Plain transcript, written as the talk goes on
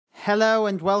Hello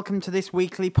and welcome to this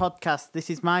weekly podcast. This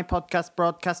is my podcast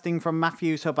broadcasting from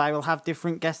Matthew's Hub. I will have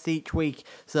different guests each week,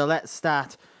 so let's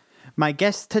start. My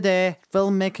guests today,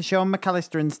 filmmaker Sean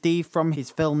McCallister and Steve from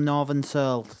his film Northern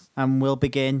Soul. And we'll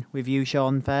begin with you,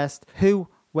 Sean, first. Who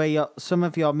were some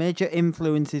of your major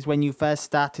influences when you first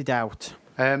started out?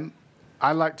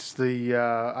 I liked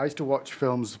I used to watch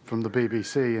films from the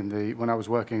BBC when I was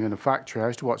working in a factory. I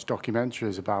used to watch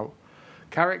documentaries about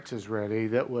characters, really,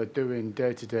 that were doing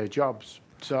day-to-day jobs.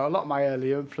 So a lot of my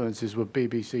early influences were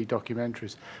BBC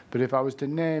documentaries. But if I was to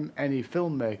name any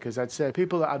filmmakers, I'd say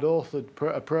people that had authored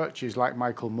approaches like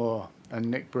Michael Moore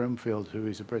and Nick Broomfield, who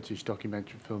is a British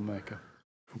documentary filmmaker.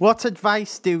 What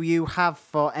advice do you have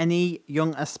for any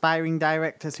young aspiring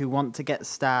directors who want to get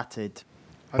started?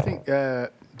 I think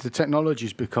the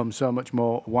technology's become so much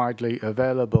more widely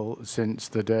available since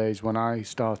the days when I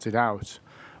started out,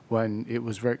 when it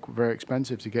was very, very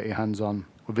expensive to get your hands on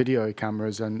video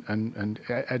cameras and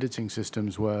editing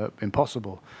systems were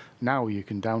impossible. Now you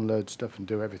can download stuff and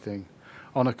do everything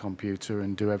on a computer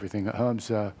and do everything at home.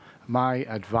 So my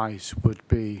advice would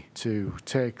be to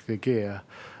take the gear,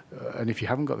 and if you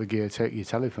haven't got the gear, take your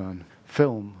telephone,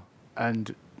 film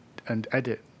and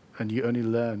edit, and you only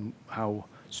learn how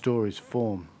stories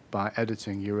form by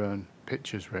editing your own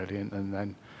pictures, really, and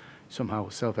then somehow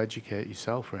self-educate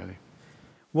yourself, really.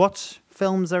 What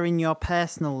films are in your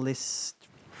personal list?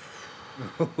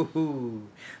 Ooh,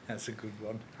 that's a good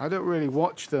one. I don't really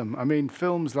watch them. I mean,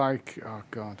 films like, oh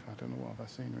God, I don't know what have I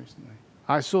seen recently.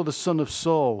 I saw The Son of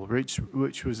Saul,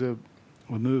 which was a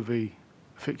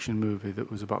fiction movie that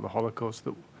was about the Holocaust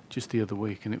just the other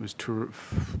week, and it was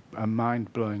a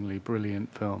mind-blowingly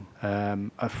brilliant film.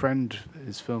 A friend,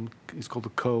 his film is called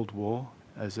The Cold War,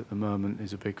 as at the moment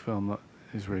is a big film that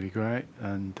is really great,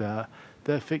 and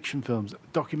they're fiction films.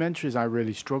 Documentaries I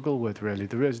really struggle with, really.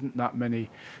 There isn't that many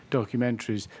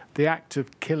documentaries. The Act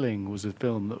of Killing was a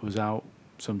film that was out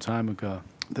some time ago.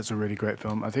 That's a really great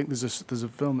film. I think there's a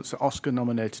film that's Oscar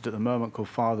nominated at the moment called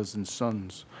Fathers and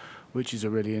Sons, which is a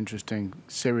really interesting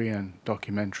Syrian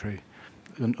documentary,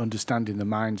 understanding the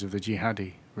minds of the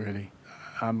jihadi, really.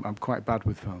 I'm quite bad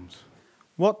with films.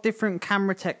 What different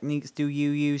camera techniques do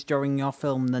you use during your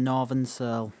film, The Northern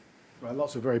Soul? Well,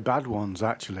 lots of very bad ones,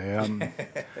 actually.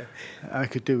 I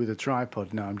could do with a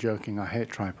tripod. No, I'm joking. I hate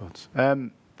tripods.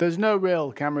 There's no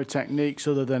real camera techniques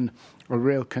other than a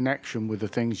real connection with the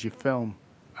things you film.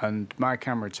 And my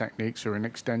camera techniques are an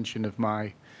extension of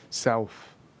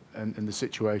myself and the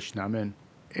situation I'm in.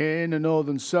 In A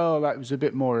Northern Soul, that was a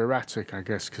bit more erratic, I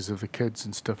guess, because of the kids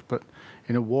and stuff. But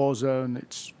in a war zone,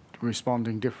 it's you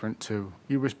respond different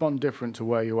to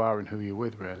where you are and who you're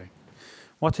with, really.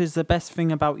 What is the best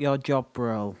thing about your job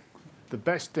role? The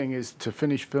best thing is to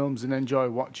finish films and enjoy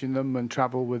watching them and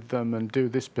travel with them and do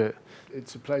this bit.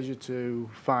 It's a pleasure to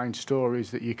find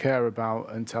stories that you care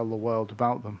about and tell the world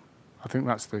about them. I think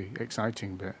that's the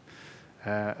exciting bit.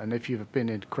 And if you've been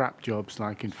in crap jobs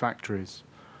like in factories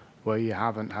where you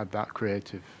haven't had that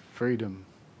creative freedom,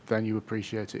 then you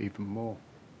appreciate it even more.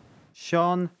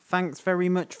 Sean, thanks very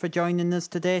much for joining us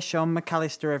today. Sean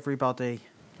McCallister, everybody.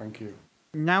 Thank you.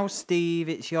 Now, Steve,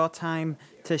 it's your time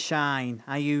to shine.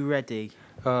 Are you ready?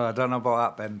 I don't know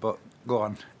about that, Ben, but go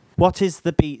on. What is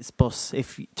the Beats Bus,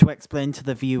 to explain to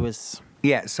the viewers?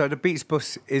 Yeah, so the Beats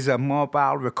Bus is a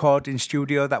mobile recording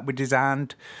studio that we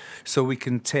designed so we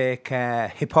can take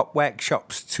hip-hop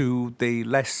workshops to the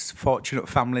less fortunate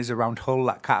families around Hull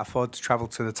that can't afford to travel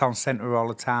to the town centre all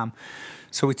the time.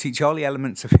 So we teach all the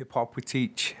elements of hip-hop. We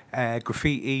teach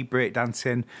graffiti,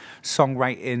 breakdancing,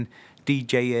 songwriting,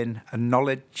 DJing and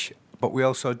knowledge, but we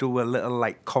also do a little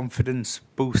confidence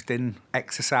boosting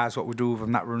exercise what we do with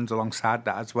them that runs alongside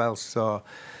that as well. So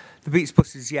the Beats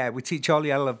Bus is, we teach all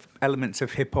the elements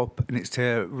of hip-hop, and it's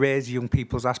to raise young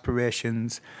people's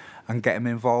aspirations and get them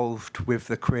involved with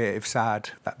the creative side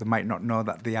that they might not know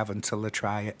that they have until they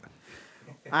try it.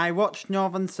 I watched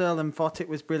Northern Soul and thought it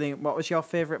was brilliant. What was your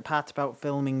favourite part about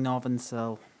filming Northern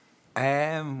Soul?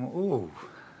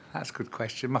 That's a good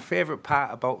question. My favourite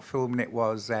part about filming it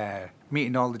was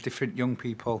meeting all the different young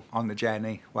people on the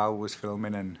journey while I was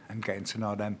filming and getting to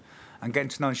know them. And getting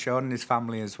to know Sean and his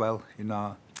family as well,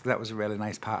 That was a really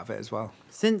nice part of it as well.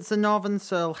 Since the Northern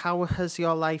Soul, how has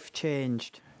your life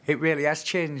changed? It really has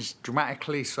changed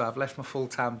dramatically. So I've left my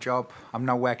full-time job. I'm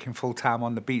now working full-time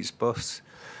on the Beats Bus.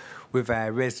 We've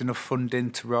raised enough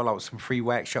funding to roll out some free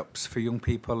workshops for young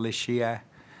people this year.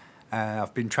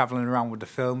 I've been travelling around with the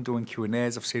film, doing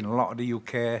Q&As. I've seen a lot of the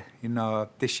UK. You know,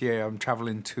 this year I'm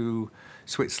travelling to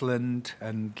Switzerland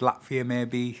and Latvia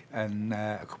maybe, and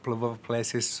a couple of other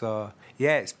places. So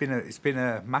yeah, it's been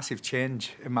a massive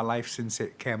change in my life since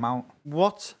it came out.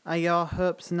 What are your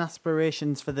hopes and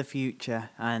aspirations for the future?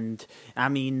 And I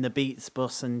mean the Beats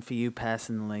Bus and for you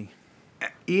personally.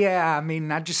 Yeah, I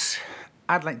mean,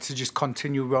 I'd like to just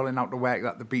continue rolling out the work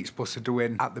that the Beats Bus are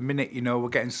doing. At the minute, you know, we're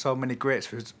getting so many great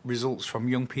results from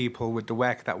young people with the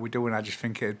work that we're doing. I just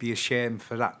think it'd be a shame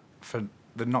for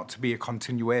there not to be a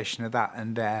continuation of that.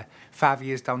 And 5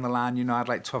 years down the line, you know, I'd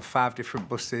like to have 5 different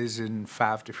buses in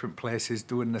 5 different places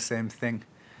doing the same thing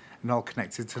and all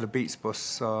connected to the Beats Bus.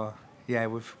 So, yeah,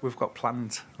 we've got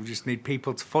plans. We just need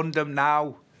people to fund them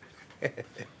now.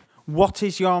 What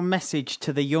is your message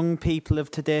to the young people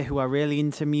of today who are really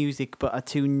into music but are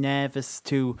too nervous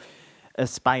to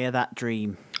aspire that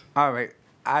dream? All right,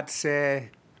 I'd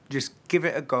say just give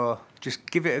it a go. Just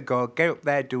give it a go. Get up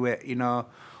there, do it. You know,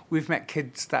 we've met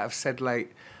kids that have said,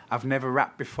 like, I've never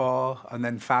rapped before, and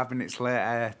then 5 minutes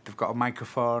later, they've got a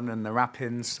microphone and they're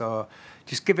rapping. So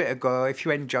just give it a go. If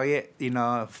you enjoy it, you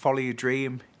know, follow your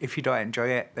dream. If you don't enjoy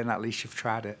it, then at least you've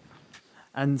tried it.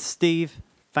 And Steve,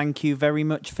 thank you very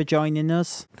much for joining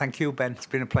us. Thank you, Ben. It's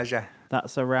been a pleasure.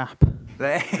 That's a wrap.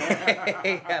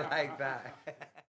 I like that.